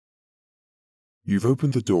You've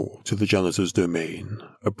opened the door to the janitor's domain,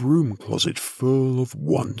 a broom closet full of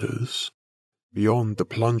wonders. Beyond the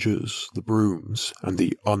plungers, the brooms, and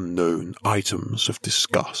the unknown items of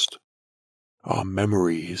disgust are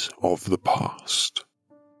memories of the past.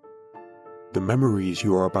 The memories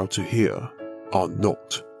you are about to hear are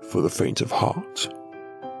not for the faint of heart.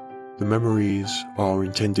 The memories are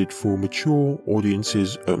intended for mature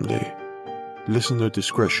audiences only. Listener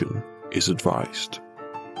discretion is advised.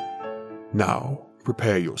 Now,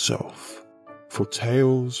 prepare yourself for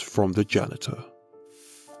Tales from the Janitor.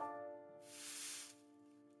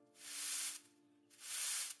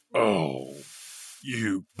 Oh,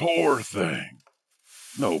 you poor thing.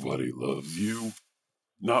 Nobody loves you.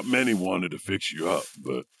 Not many wanted to fix you up,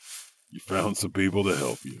 but you found some people to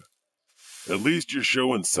help you. At least you're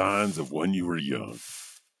showing signs of when you were young.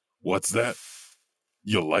 What's that?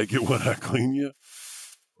 You like it when I clean you?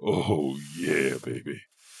 Oh, yeah, baby.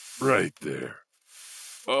 Right there.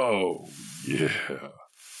 Oh, yeah.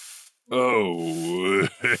 Oh,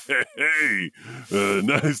 hey.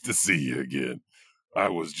 Nice to see you again. I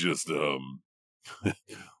was just,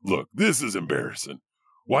 Look, this is embarrassing.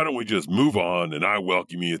 Why don't we just move on and I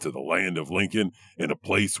welcome you to the land of Lincoln in a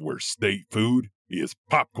place where state food is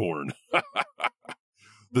popcorn.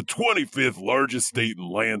 The 25th largest state in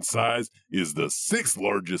land size is the 6th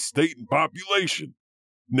largest state in population.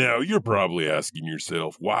 Now, you're probably asking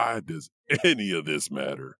yourself, why does any of this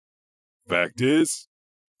matter? Fact is,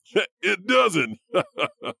 it doesn't.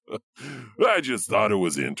 I just thought it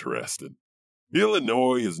was interesting.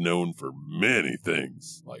 Illinois is known for many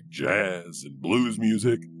things, like jazz and blues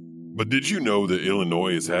music. But did you know that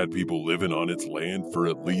Illinois has had people living on its land for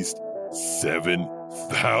at least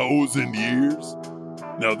 7,000 years?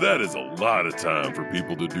 Now that is a lot of time for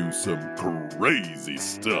people to do some crazy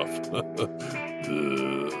stuff.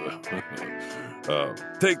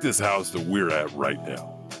 Take this house that we're at right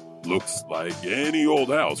now. Looks like any old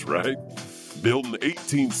house, right? Built in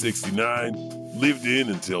 1869, lived in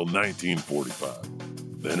until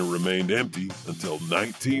 1945. Then it remained empty until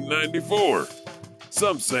 1994.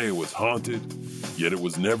 Some say it was haunted, yet it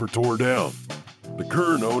was never tore down. The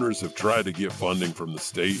current owners have tried to get funding from the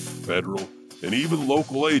state, federal, and even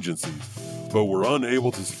local agencies, but were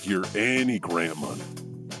unable to secure any grant money.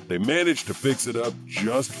 They managed to fix it up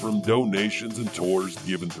just from donations and tours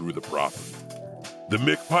given through the property. The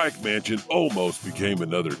McPike Mansion almost became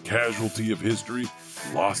another casualty of history,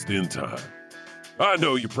 lost in time. I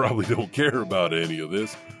know you probably don't care about any of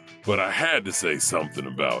this, but I had to say something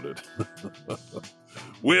about it.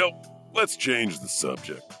 Well, let's change the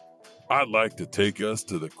subject. I'd like to take us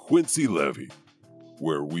to the Quincy Levee,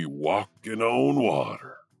 where we walkin' on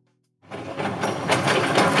water.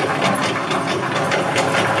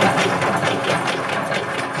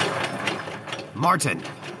 Martin!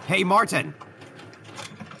 Hey, Martin!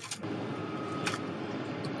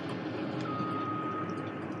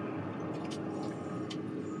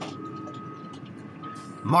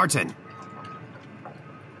 Martin!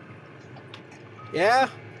 Yeah?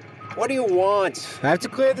 What do you want? I have to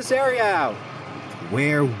clear this area out.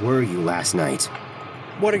 Where were you last night?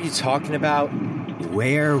 What are you talking about?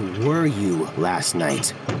 Where were you last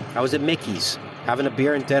night? I was at Mickey's, having a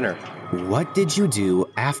beer and dinner. What did you do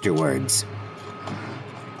afterwards?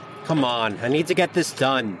 Come on, I need to get this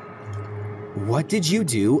done. What did you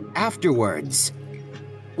do afterwards?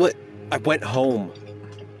 What? I went home.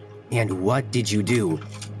 And what did you do?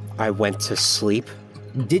 I went to sleep.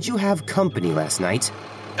 Did you have company last night?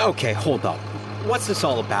 Okay, hold up. What's this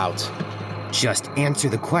all about? Just answer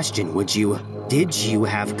the question, would you? Did you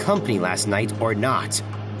have company last night or not?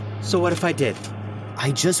 So what if I did?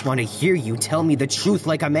 I just want to hear you tell me the truth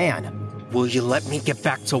like a man. Will you let me get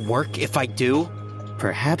back to work if I do?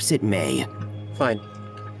 Perhaps it may. Fine.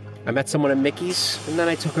 I met someone at Mickey's, and then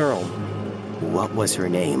I took her home. What was her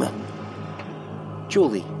name?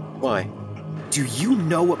 Julie. Why? Do you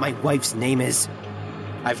know what my wife's name is?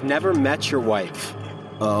 I've never met your wife.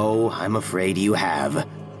 Oh, I'm afraid you have.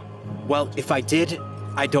 Well, if I did,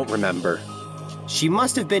 I don't remember. She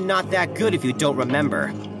must have been not that good if you don't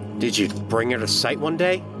remember. Did you bring her to sight one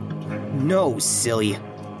day? No, silly.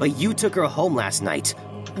 But you took her home last night.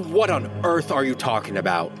 What on earth are you talking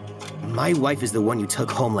about? My wife is the one you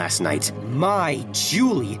took home last night. My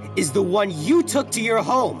Julie is the one you took to your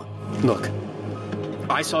home. Look,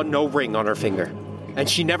 I saw no ring on her finger, and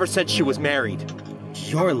she never said she was married.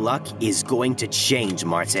 Your luck is going to change,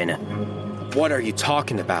 Martin. What are you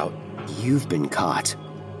talking about? You've been caught.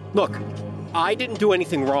 Look, I didn't do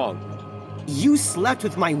anything wrong. You slept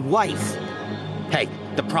with my wife. Hey,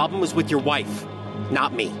 the problem was with your wife,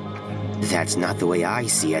 not me. That's not the way I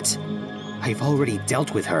see it. I've already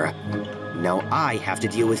dealt with her. Now I have to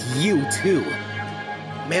deal with you, too.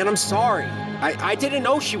 Man, I'm sorry. I didn't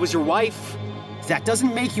know she was your wife. That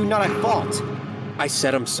doesn't make you not at fault. I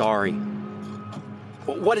said I'm sorry.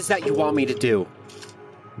 What is that you want me to do?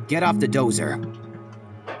 Get off the dozer.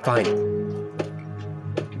 Fine.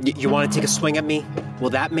 You want to take a swing at me? Will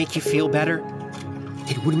that make you feel better?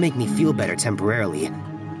 It would make me feel better temporarily,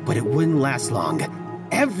 but it wouldn't last long.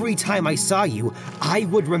 Every time I saw you, I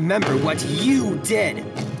would remember what you did.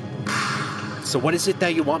 So what is it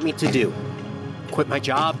that you want me to do? Quit my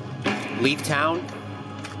job? Leave town?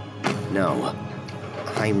 No,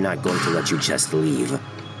 I'm not going to let you just leave.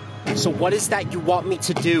 So what is that you want me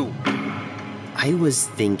to do? I was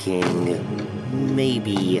thinking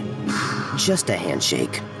maybe just a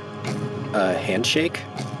handshake. A handshake?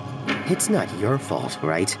 It's not your fault,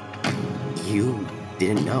 right? You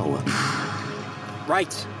didn't know.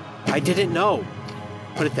 Right. I didn't know.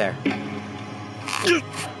 Put it there.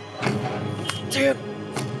 Damn.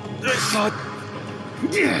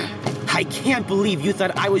 I can't believe you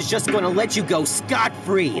thought I was just going to let you go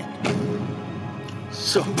scot-free.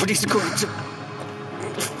 Somebody's going to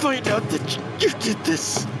find out that you did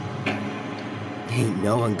this. Ain't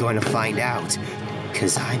no one going to find out,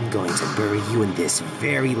 because I'm going to bury you in this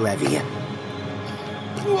very levee.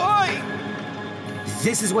 Why?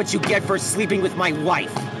 This is what you get for sleeping with my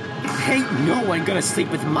wife. Ain't no one gonna sleep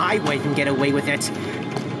with my wife and get away with it.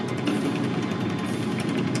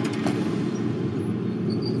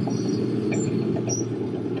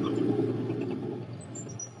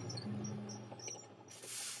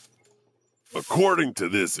 According to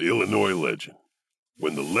this Illinois legend,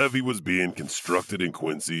 when the levee was being constructed in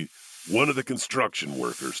Quincy, one of the construction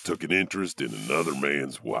workers took an interest in another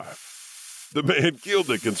man's wife. The man killed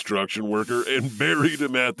the construction worker and buried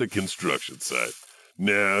him at the construction site.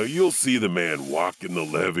 Now, you'll see the man walking the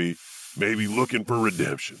levee, maybe looking for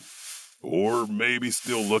redemption, or maybe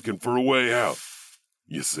still looking for a way out.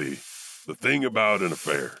 You see, the thing about an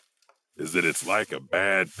affair is that it's like a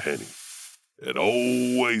bad penny. It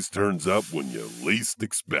always turns up when you least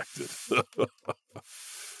expect it.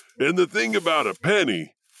 And the thing about a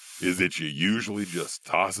penny is that you usually just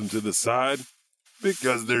toss them to the side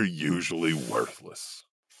because they're usually worthless.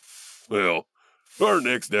 Well, our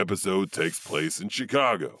next episode takes place in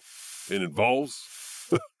Chicago and involves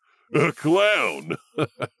a clown.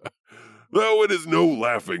 Though it is no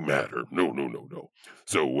laughing matter. No.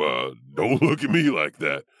 So, don't look at me like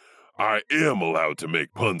that. I am allowed to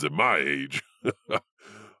make puns at my age.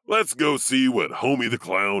 Let's go see what Homie the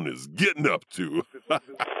Clown is getting up to. Yeah,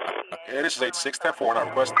 this is 8610-4 on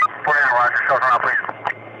request.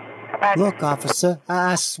 Look, officer,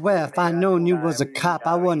 I swear if I'd known you was a cop,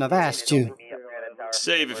 I wouldn't have asked you.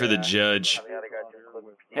 Save it for the judge.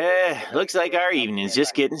 Looks like our evening's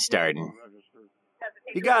just getting started.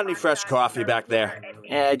 You got any fresh coffee back there?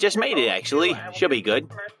 Just made it, actually. Should be good.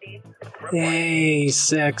 Hey,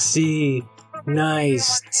 sexy,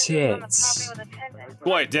 nice tits.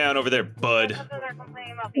 Quiet down over there, bud.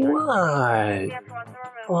 What?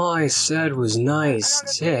 All I said was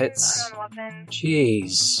nice tits.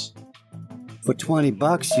 Jeez. For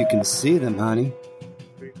 $20 you can see them, honey.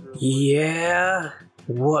 Yeah?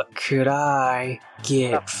 What could I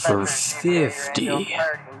get for 50?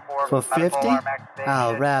 For 50?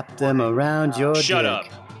 I'll wrap them around your Shut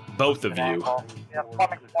dick. up, both of you.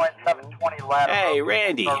 Hey,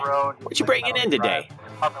 Randy, what you bringing in today?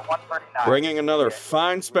 Bringing another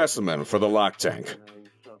fine specimen for the lock tank.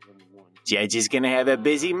 Judge is gonna have a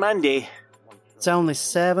busy Monday. It's only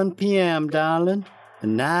 7 p.m., darling. The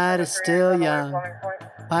night is still young.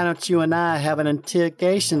 Why don't you and I have an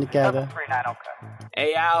interrogation together?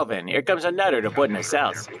 Hey, Alvin, here comes a nutter to put in the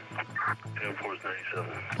cells.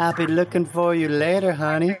 I'll be looking for you later,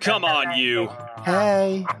 honey. Come on, you.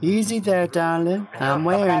 Hey, easy there, darling. I'm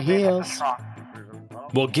wearing heels.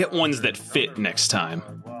 We'll get ones that fit next time.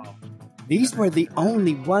 These were the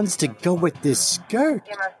only ones to go with this skirt.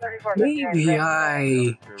 Maybe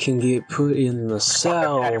I can get put in the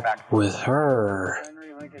cell with her.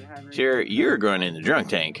 Sure, you're going in the drunk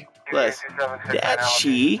tank. Plus, that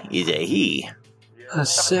she is a he. A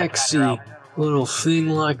sexy little thing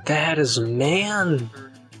like that is a man?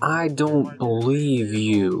 I don't believe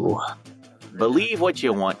you. Believe what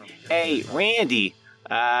you want. Hey, Randy,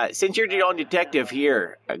 since you're the only detective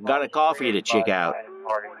here, I got a call for you to check out.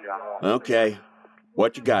 Okay.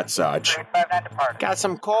 What you got, Sarge? Got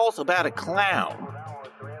some calls about a clown.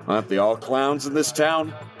 Aren't they all clowns in this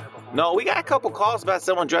town? No, we got a couple calls about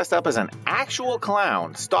someone dressed up as an actual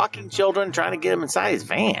clown, stalking children, trying to get them inside his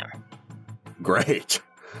van. Great.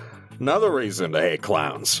 Another reason to hate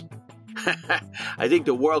clowns. I think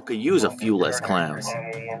the world could use a few less clowns.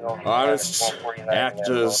 Artists,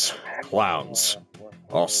 actors, clowns.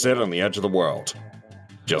 All sit on the edge of the world.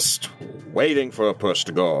 Just waiting for a push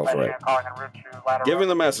to go over it. Give me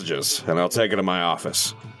the messages, and I'll take it to my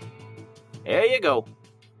office. There you go.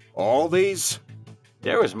 All these?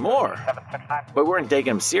 There was more. But we weren't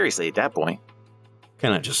taking them seriously at that point.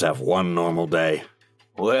 Can I just have one normal day?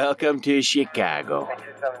 Welcome to Chicago.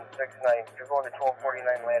 2769, you're going to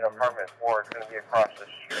 1249 Land Apartment 4. It's going to be across the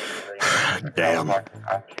street. Damn.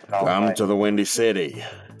 Come to the Windy City.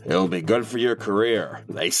 It'll be good for your career,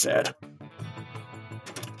 they said.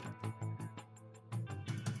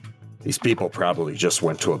 These people probably just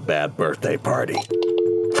went to a bad birthday party.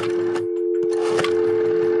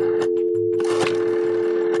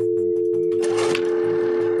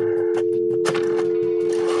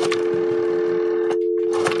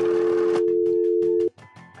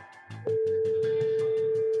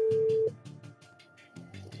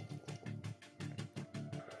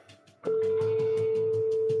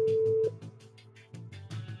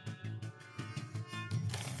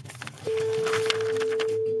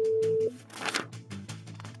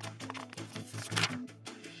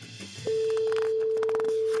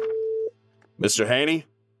 Mr. Haney?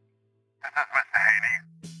 This is Mr. Haney.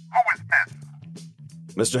 Who is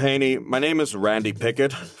this? Mr. Haney, my name is Randy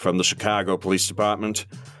Pickett from the Chicago Police Department.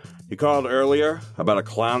 You called earlier about a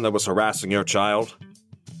clown that was harassing your child?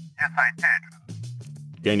 Yes, I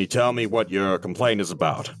did. Can you tell me what your complaint is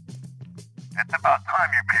about? It's about time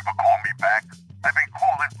you people call me back. I've been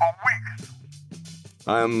calling for weeks.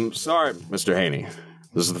 I'm sorry, Mr. Haney.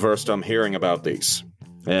 This is the first I'm hearing about these.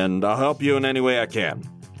 And I'll help you in any way I can.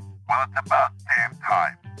 Well, it's about damn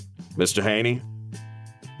time. Mr. Haney,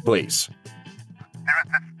 please. There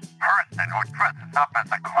is this person who dresses up as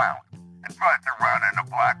a clown and drives around in a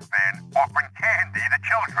black van offering candy to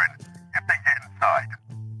children if they get inside.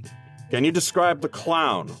 Can you describe the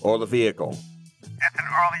clown or the vehicle? It's an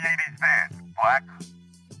early 80s van, black,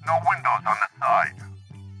 no windows on the side.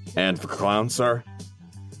 And the clown, sir?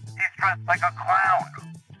 He's dressed like a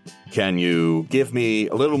clown. Can you give me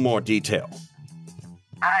a little more detail?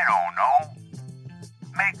 I don't know.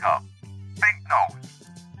 Makeup, big nose,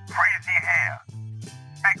 crazy hair,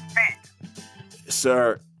 big feet.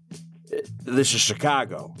 Sir, this is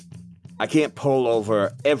Chicago. I can't pull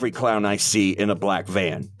over every clown I see in a black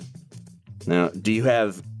van. Now, do you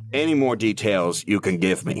have any more details you can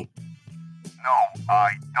give me? No,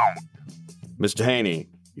 I don't. Mr. Haney,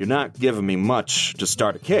 you're not giving me much to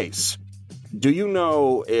start a case. Do you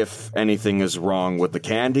know if anything is wrong with the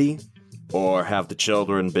candy? Or have the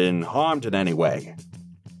children been harmed in any way?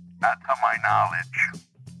 Not to my knowledge.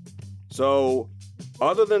 So,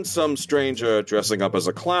 other than some stranger dressing up as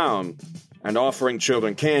a clown and offering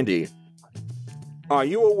children candy, are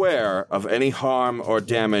you aware of any harm or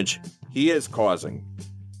damage he is causing?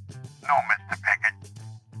 No, Mr. Pickett.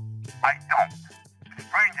 I don't.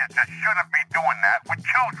 Strangers just shouldn't be doing that with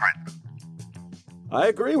children. I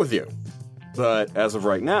agree with you. But as of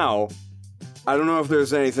right now, I don't know if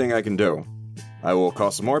there's anything I can do. I will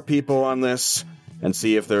call some more people on this and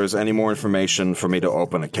see if there's any more information for me to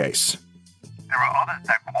open a case. There are others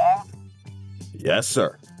that called? Yes,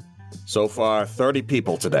 sir. So far, 30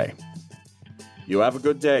 people today. You have a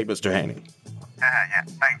good day, Mr. Haney. Yeah,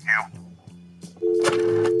 thank you.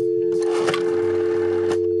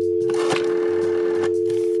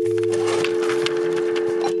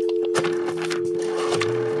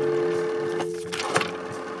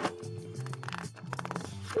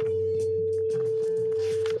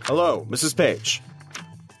 Hello, Mrs. Page.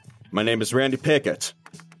 My name is Randy Pickett.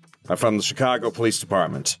 I'm from the Chicago Police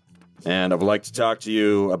Department, and I would like to talk to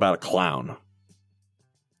you about a clown.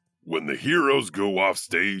 When the heroes go off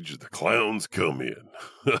stage, the clowns come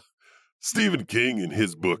in. Stephen King, in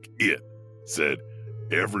his book It, said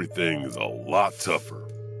everything is a lot tougher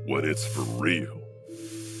when it's for real.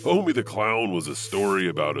 Homie the Clown was a story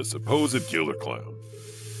about a supposed killer clown.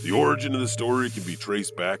 The origin of the story can be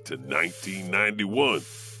traced back to 1991.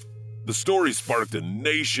 The story sparked a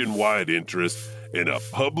nationwide interest and a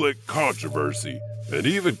public controversy, and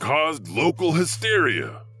even caused local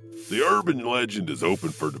hysteria. The urban legend is open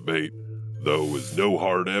for debate, though as no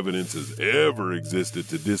hard evidence has ever existed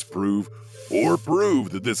to disprove or prove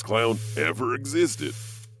that this clown ever existed.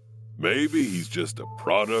 Maybe he's just a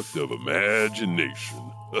product of imagination.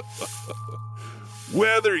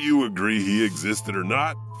 Whether you agree he existed or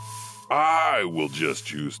not, I will just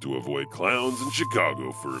choose to avoid clowns in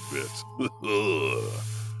Chicago for a bit.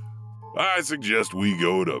 I suggest we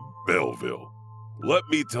go to Belleville. Let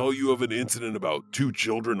me tell you of an incident about two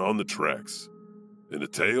children on the tracks, in a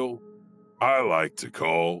tale I like to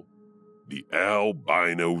call the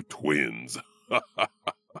albino twins.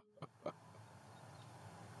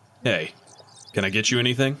 Hey, can I get you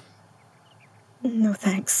anything? No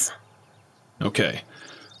thanks. Okay,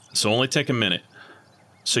 so only take a minute.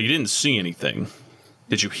 So you didn't see anything.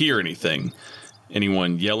 Did you hear anything?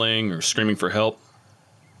 Anyone yelling or screaming for help?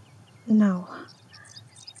 No.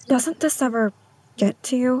 Doesn't this ever get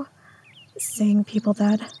to you? Seeing people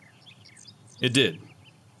dead? It did.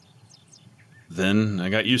 Then I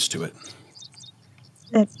got used to it.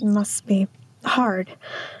 It must be hard,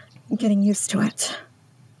 getting used to it.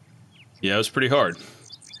 Yeah, it was pretty hard.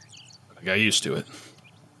 I got used to it.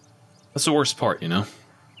 That's the worst part, you know?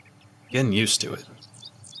 Getting used to it.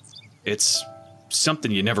 It's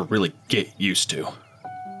something you never really get used to.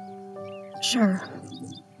 Sure.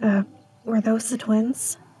 Were those the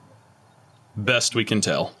twins? Best we can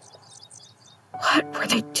tell. What were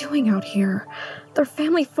they doing out here? Their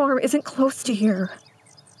family farm isn't close to here.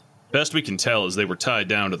 Best we can tell is they were tied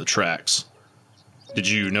down to the tracks. Did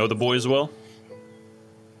you know the boys well?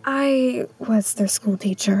 I was their school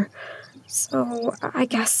teacher, so I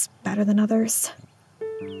guess better than others.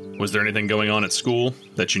 Was there anything going on at school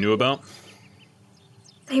that you knew about?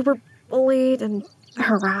 They were bullied and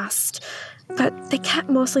harassed, but they kept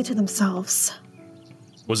mostly to themselves.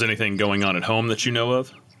 Was anything going on at home that you know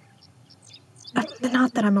of?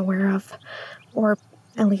 Not that I'm aware of, or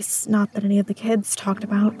at least not that any of the kids talked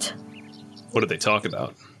about. What did they talk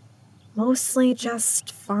about? Mostly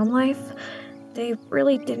just farm life. They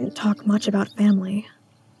really didn't talk much about family.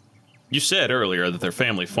 You said earlier that their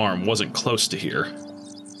family farm wasn't close to here.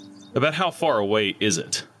 About how far away is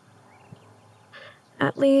it?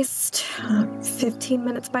 At least 15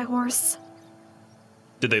 minutes by horse.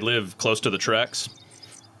 Did they live close to the tracks?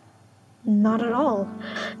 Not at all.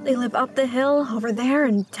 They live up the hill, over there,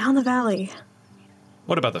 and down the valley.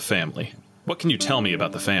 What about the family? What can you tell me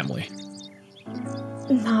about the family?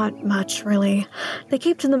 Not much, really. They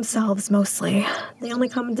keep to themselves, mostly. They only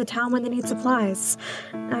come into town when they need supplies.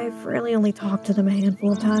 I've really only talked to them a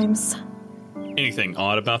handful of times. Anything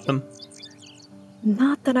odd about them?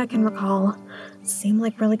 Not that I can recall. Seem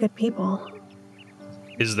like really good people.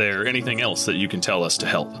 Is there anything else that you can tell us to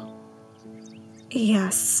help?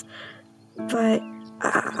 Yes, but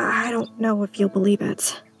I don't know if you'll believe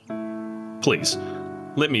it. Please,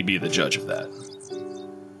 let me be the judge of that.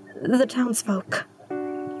 The townsfolk.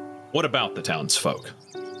 What about the townsfolk?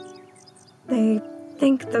 They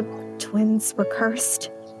think the twins were cursed.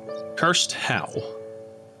 Cursed how?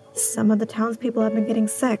 Some of the townspeople have been getting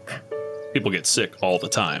sick. People get sick all the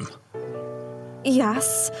time.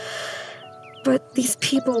 Yes, but these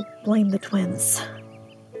people blame the twins.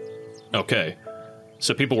 Okay,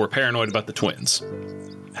 so people were paranoid about the twins.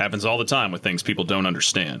 Happens all the time with things people don't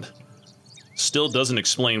understand. Still doesn't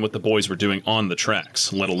explain what the boys were doing on the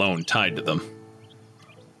tracks, let alone tied to them.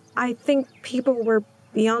 I think people were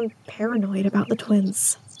beyond paranoid about the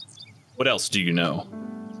twins. What else do you know?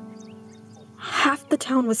 Half the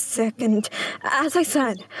town was sick, and as I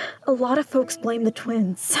said, a lot of folks blamed the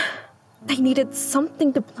twins. They needed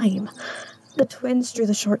something to blame. The twins drew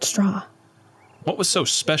the short straw. What was so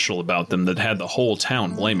special about them that had the whole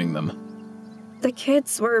town blaming them? The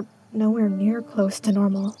kids were nowhere near close to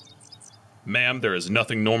normal. Ma'am, there is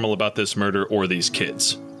nothing normal about this murder or these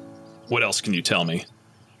kids. What else can you tell me?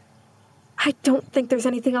 I don't think there's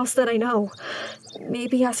anything else that I know.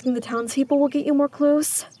 Maybe asking the townspeople will get you more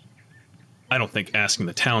clues? I don't think asking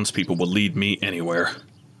the townspeople will lead me anywhere.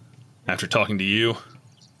 After talking to you,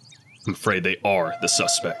 I'm afraid they are the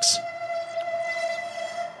suspects.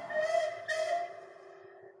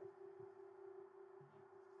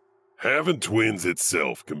 Having twins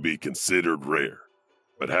itself can be considered rare,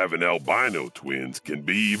 but having albino twins can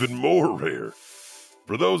be even more rare.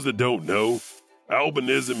 For those that don't know,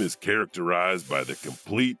 albinism is characterized by the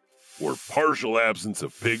complete or partial absence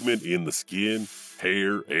of pigment in the skin,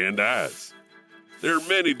 hair, and eyes. There are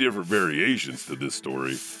many different variations to this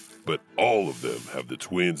story, but all of them have the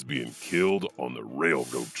twins being killed on the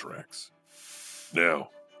railroad tracks. Now,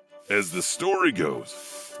 as the story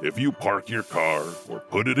goes, if you park your car or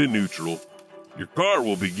put it in neutral, your car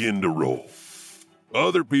will begin to roll.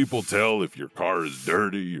 Other people tell if your car is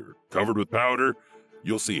dirty or covered with powder,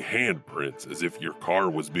 you'll see handprints as if your car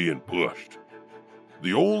was being pushed.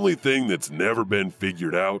 The only thing that's never been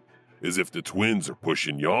figured out is if the twins are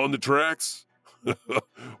pushing you on the tracks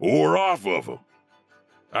or off of them.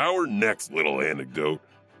 Our next little anecdote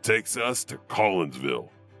takes us to Collinsville,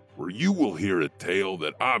 where you will hear a tale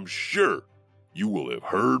that I'm sure you will have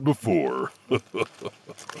heard before. Where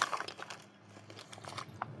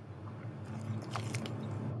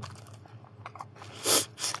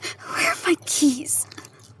are my keys?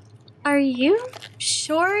 Are you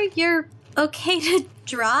sure you're okay to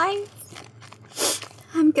drive?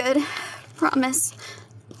 I'm good. Promise.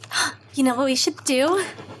 You know what we should do?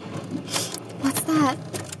 What's that?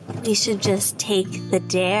 We should just take the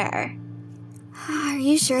dare. Are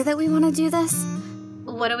you sure that we want to do this?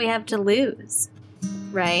 What do we have to lose?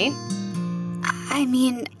 Right? I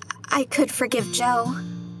mean, I could forgive Joe.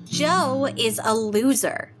 Joe is a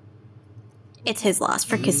loser. It's his loss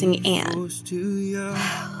for kissing Anne.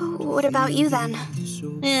 What about you then?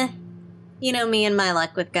 You know me and my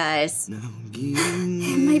luck with guys.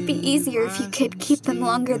 It might be easier if you could keep them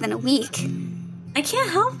longer than a week. I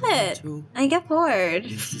can't help it. I get bored.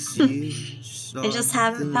 I just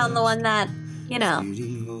haven't found the one that,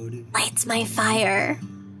 lights my fire.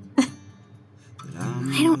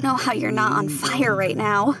 I don't know how you're not on fire right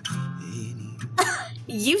now.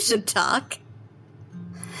 You should talk.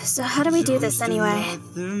 So how do we do this anyway?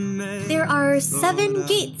 There are 7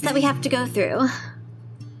 gates that we have to go through.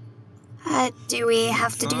 Do we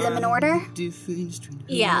have to do them in order?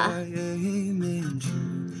 Yeah.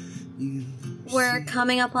 We're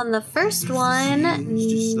coming up on the first one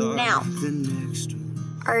now.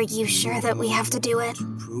 Are you sure that we have to do it?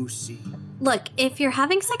 Look, if you're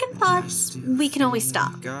having second thoughts, we can always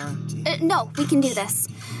stop. No, we can do this.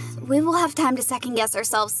 We will have time to second guess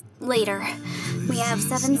ourselves later. We have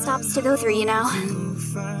 7 stops to go through, you know.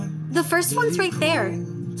 The first one's right there.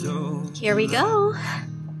 Here we go.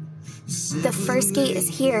 The first gate is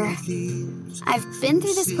here. I've been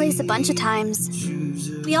through this place a bunch of times.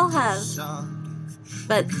 We all have.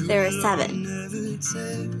 But there are 7.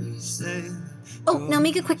 Oh, now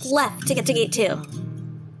make a quick left to get to gate 2.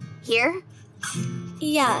 Here?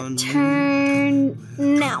 Yeah, turn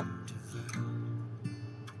now.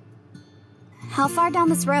 How far down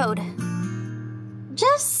this road?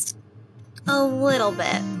 Just a little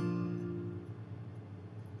bit.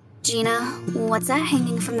 Gina, what's that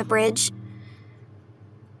hanging from the bridge?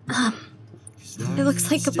 It looks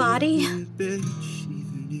like a body.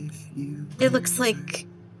 It looks like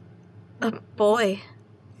a boy.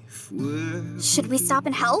 Should we stop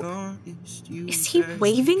and help? Is he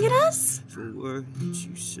waving at us?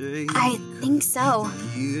 I think so.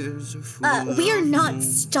 We are not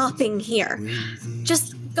stopping here.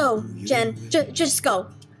 Just go, Jen. Just go.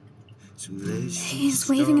 He's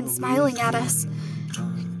waving and smiling at us.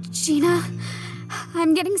 Gina,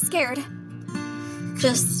 I'm getting scared.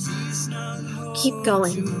 Just keep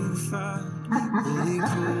going.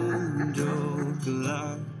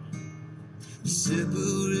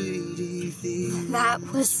 That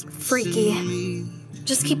was freaky.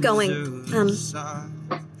 Just keep going.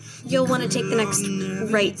 You'll want to take the next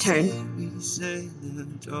right turn.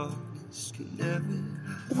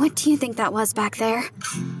 What do you think that was back there?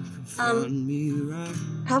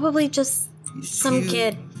 Probably just some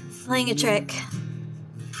kid playing a trick.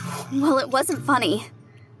 Well, it wasn't funny.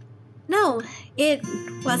 No, it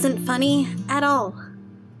wasn't funny at all.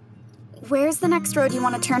 Where's the next road you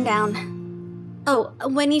want to turn down? Oh,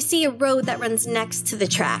 when you see a road that runs next to the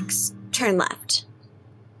tracks, turn left.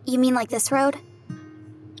 You mean like this road?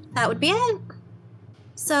 That would be it.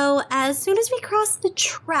 So, as soon as we cross the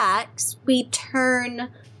tracks, we turn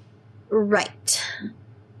right.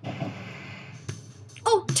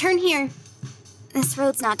 Oh, turn here. This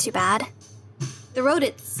road's not too bad. The road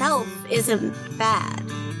itself isn't bad.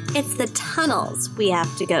 It's the tunnels we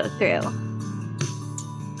have to go through.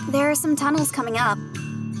 There are some tunnels coming up.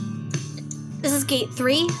 This is gate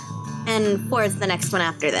 3, and 4 is the next one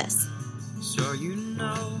after this. So you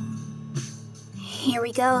know. Here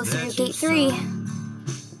we go through gate 3.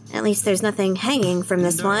 At least there's nothing hanging from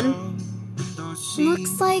this one.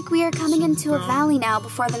 Looks like we are coming into a valley now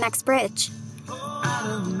before the next bridge.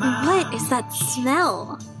 What is that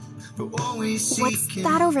smell? What's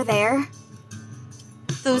that over there?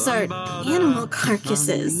 Those are animal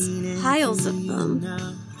carcasses. Piles of them.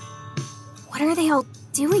 What are they all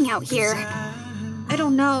doing out here? I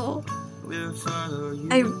don't know.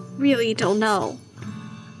 I really don't know.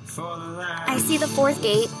 I see the 4th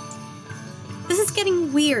gate. This is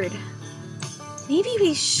getting weird. Maybe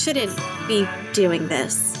we shouldn't be doing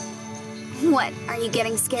this. What, are you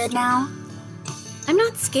getting scared now? I'm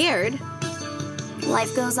not scared.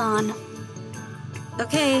 Life goes on.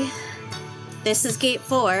 Okay, this is gate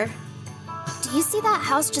 4. Do you see that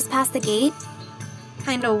house just past the gate?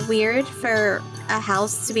 Kinda weird for a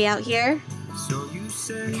house to be out here.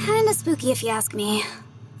 Kinda spooky if you ask me.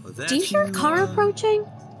 Do you hear a car approaching?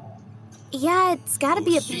 Yeah, it's gotta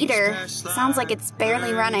be a beater. Sounds like it's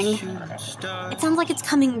barely running. It sounds like it's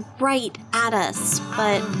coming right at us,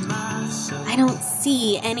 but I don't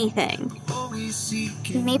see anything.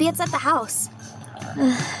 Maybe it's at the house.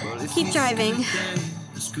 Keep driving.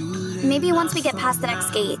 Maybe once we get past the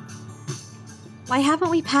next gate. Why haven't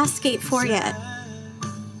we passed gate 4 yet?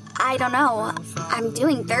 I don't know. I'm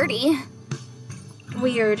doing 30.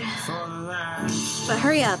 Weird. But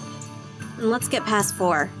hurry up, and let's get past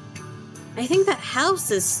 4. I think that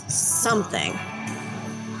house is something.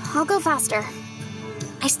 I'll go faster.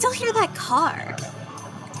 I still hear that car.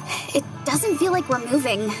 It doesn't feel like we're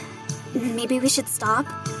moving. Maybe we should stop?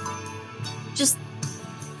 Just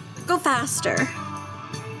go faster.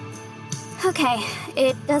 Okay,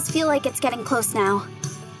 it does feel like it's getting close now.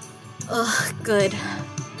 Ugh, good.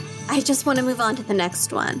 I just want to move on to the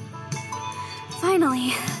next one.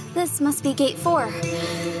 Finally, this must be gate 4.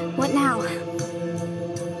 What now?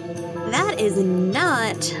 That is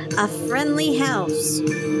not a friendly house.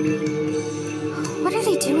 What are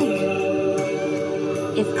they doing?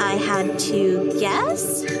 If I had to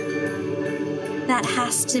guess, that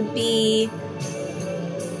has to be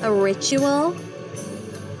a ritual.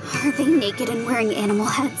 Are they naked and wearing animal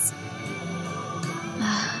heads?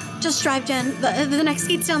 Just drive, Jen. The next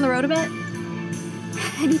gate's down the road a bit.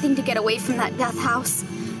 Anything to get away from that death house.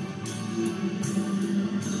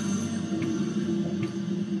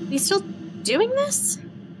 We still doing this?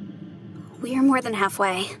 We're more than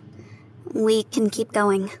halfway. We can keep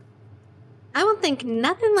going. I won't think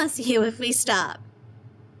nothing less of you if we stop.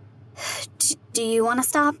 Do you want to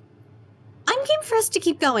stop? I'm game for us to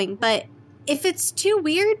keep going, but if it's too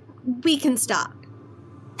weird, we can stop.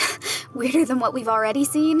 Weirder than what we've already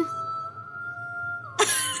seen?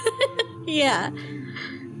 Yeah.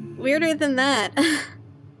 Weirder than that.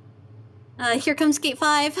 Here comes gate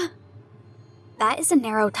 5. That is a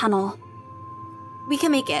narrow tunnel. We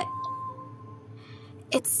can make it.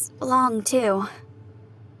 It's long, too.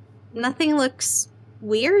 Nothing looks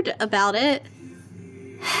weird about it.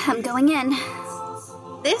 I'm going in.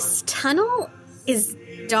 This tunnel is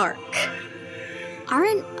dark.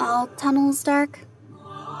 Aren't all tunnels dark?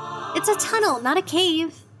 It's a tunnel, not a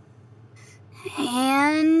cave.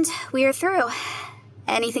 And we're through.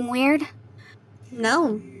 Anything weird?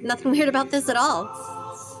 No, nothing weird about this at all.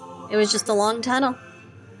 It was just a long tunnel.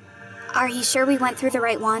 Are you sure we went through the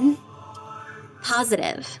right one?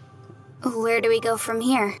 Positive. Where do we go from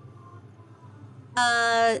here?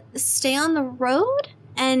 Stay on the road,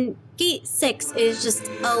 and gate 6 is just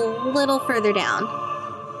a little further down.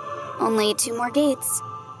 Only 2 more gates.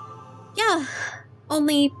 Yeah,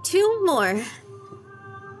 only 2 more.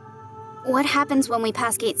 What happens when we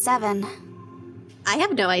pass gate 7? I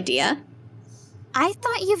have no idea. I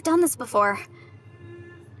thought you've done this before.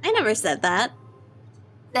 I never said that.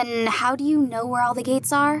 Then how do you know where all the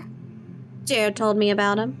gates are? Jared told me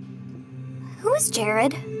about him. Who is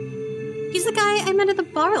Jared? He's the guy I met at the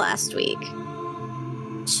bar last week.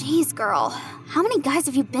 Jeez, girl. How many guys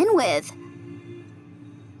have you been with?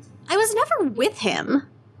 I was never with him.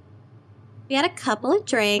 We had a couple of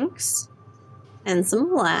drinks and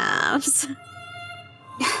some laughs.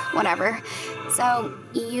 Whatever. So,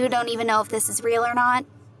 you don't even know if this is real or not?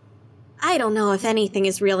 I don't know if anything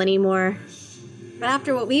is real anymore. But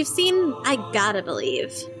after what we've seen, I gotta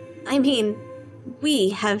believe. I mean, we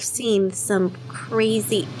have seen some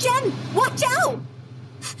crazy... Jen, watch out!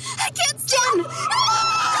 I can't stand!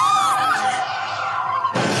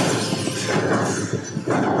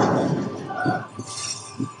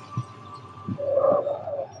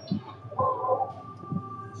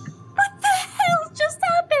 What the hell just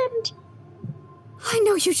happened? I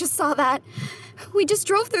know you just saw that. We just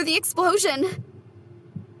drove through the explosion.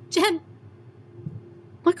 Jen,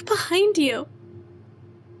 look behind you.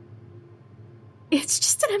 It's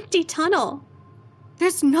just an empty tunnel.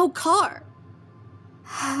 There's no car.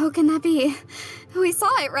 How can that be? We saw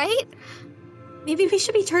it, right? Maybe we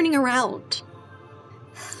should be turning around.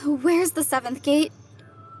 Where's the 7th gate?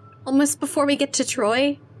 Almost before we get to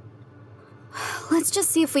Troy. Let's just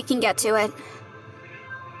see if we can get to it.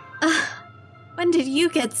 When did you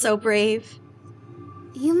get so brave?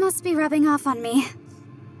 You must be rubbing off on me.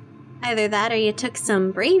 Either that or you took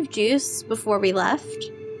some brave juice before we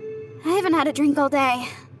left. I haven't had a drink all day.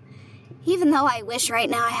 Even though I wish right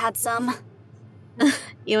now I had some.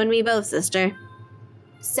 You and me both, sister.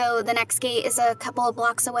 So the next gate is a couple of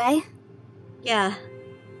blocks away? Yeah.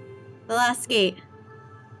 The last gate.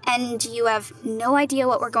 And you have no idea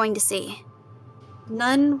what we're going to see?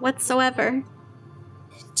 None whatsoever.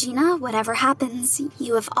 Gina, whatever happens,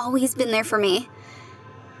 you have always been there for me.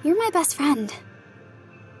 You're my best friend.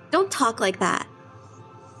 Don't talk like that.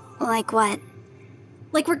 Like what?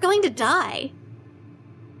 Like we're going to die.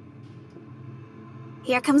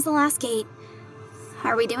 Here comes the last gate.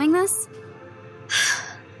 Are we doing this?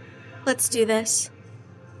 Let's do this.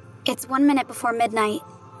 It's 1 minute before midnight.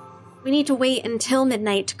 We need to wait until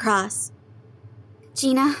midnight to cross.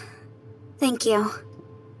 Gina, thank you.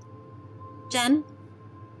 Jen,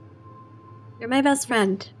 you're my best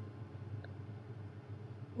friend.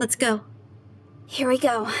 Let's go. Here we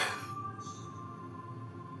go.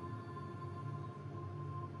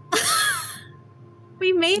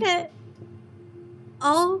 We made it.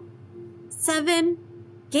 All 7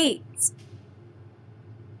 gates.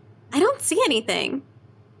 I don't see anything.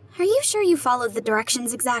 Are you sure you followed the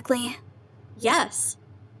directions exactly? Yes.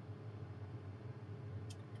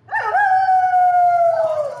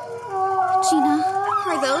 Gina,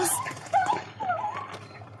 are those?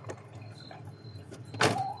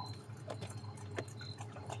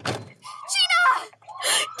 Gina!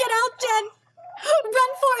 Get out, Jen!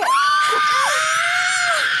 Run for it!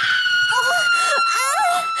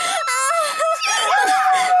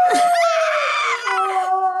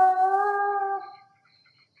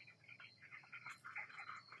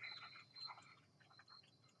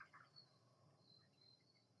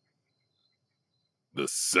 The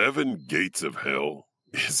 7 Gates of Hell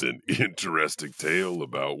is an interesting tale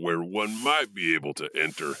about where one might be able to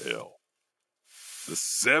enter hell. The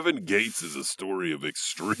 7 Gates is a story of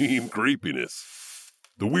extreme creepiness.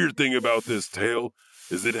 The weird thing about this tale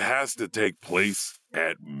is that it has to take place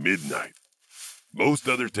at midnight. Most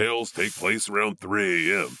other tales take place around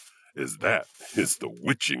 3 a.m., as that is the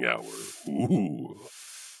witching hour. Ooh.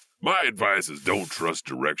 My advice is don't trust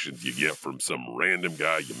directions you get from some random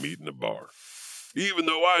guy you meet in a bar. Even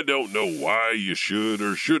though I don't know why you should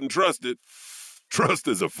or shouldn't trust it. Trust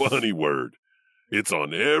is a funny word. It's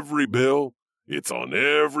on every bill, it's on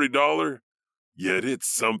every dollar, yet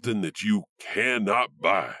it's something that you cannot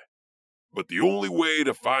buy. But the only way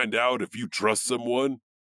to find out if you trust someone,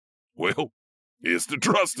 well, is to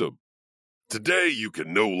trust them. Today you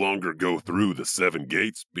can no longer go through the 7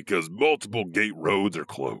 gates because multiple gate roads are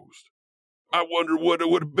closed. I wonder what it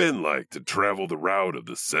would have been like to travel the route of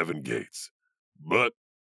the 7 gates. But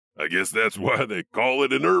I guess that's why they call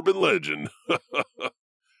it an urban legend.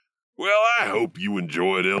 Well, I hope you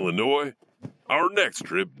enjoyed Illinois. Our next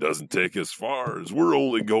trip doesn't take us far, as we're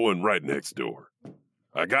only going right next door.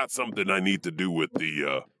 I got something I need to do with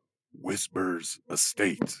the, Whispers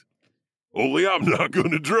Estate. Only I'm not going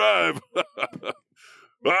to drive.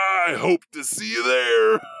 I hope to see you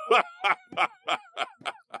there.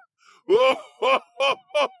 Oh, ho, ho,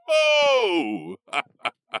 ho, ho.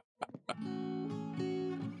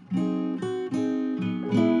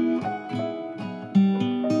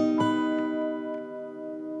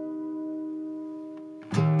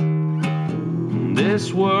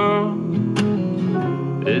 This world,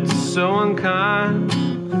 it's so unkind.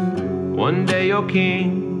 One day you're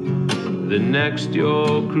king, the next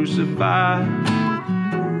you're crucified.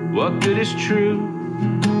 What good is true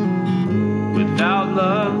without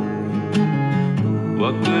love?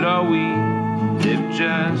 What good are we if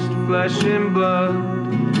just flesh and blood?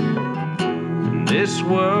 In this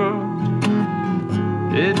world,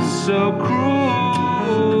 it's so cruel.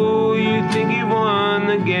 You think you won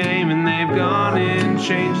the game and they've gone and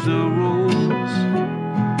changed the rules.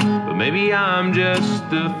 But maybe I'm just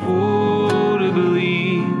a fool to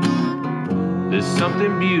believe there's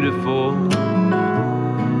something beautiful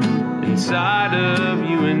inside of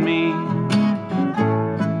you and me.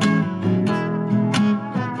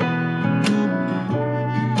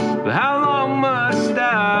 But how long must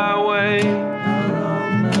I wait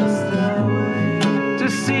to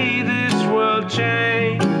see this world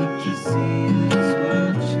change?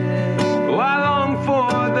 Oh, I long for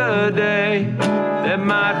the day that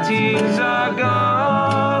my tears are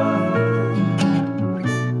gone,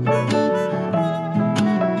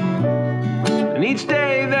 and each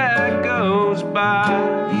day that goes by,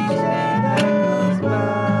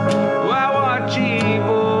 I watch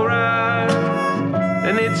evil rise,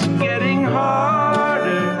 and it's getting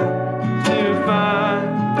harder to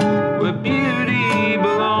find where beauty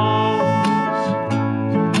belongs.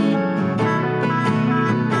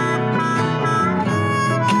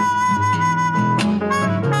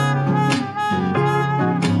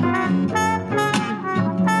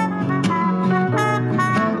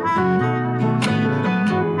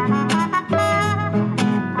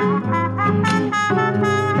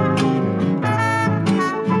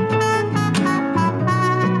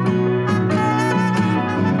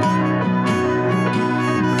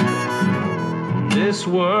 This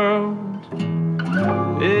world,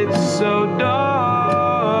 it's so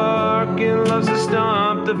dark, and loves to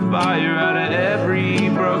stomp the fire out of every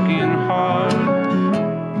broken heart.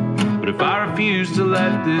 But if I refuse to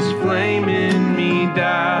let this flame in me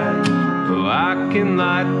die, oh, I can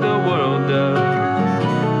light the world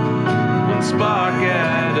up spark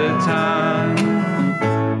at a time.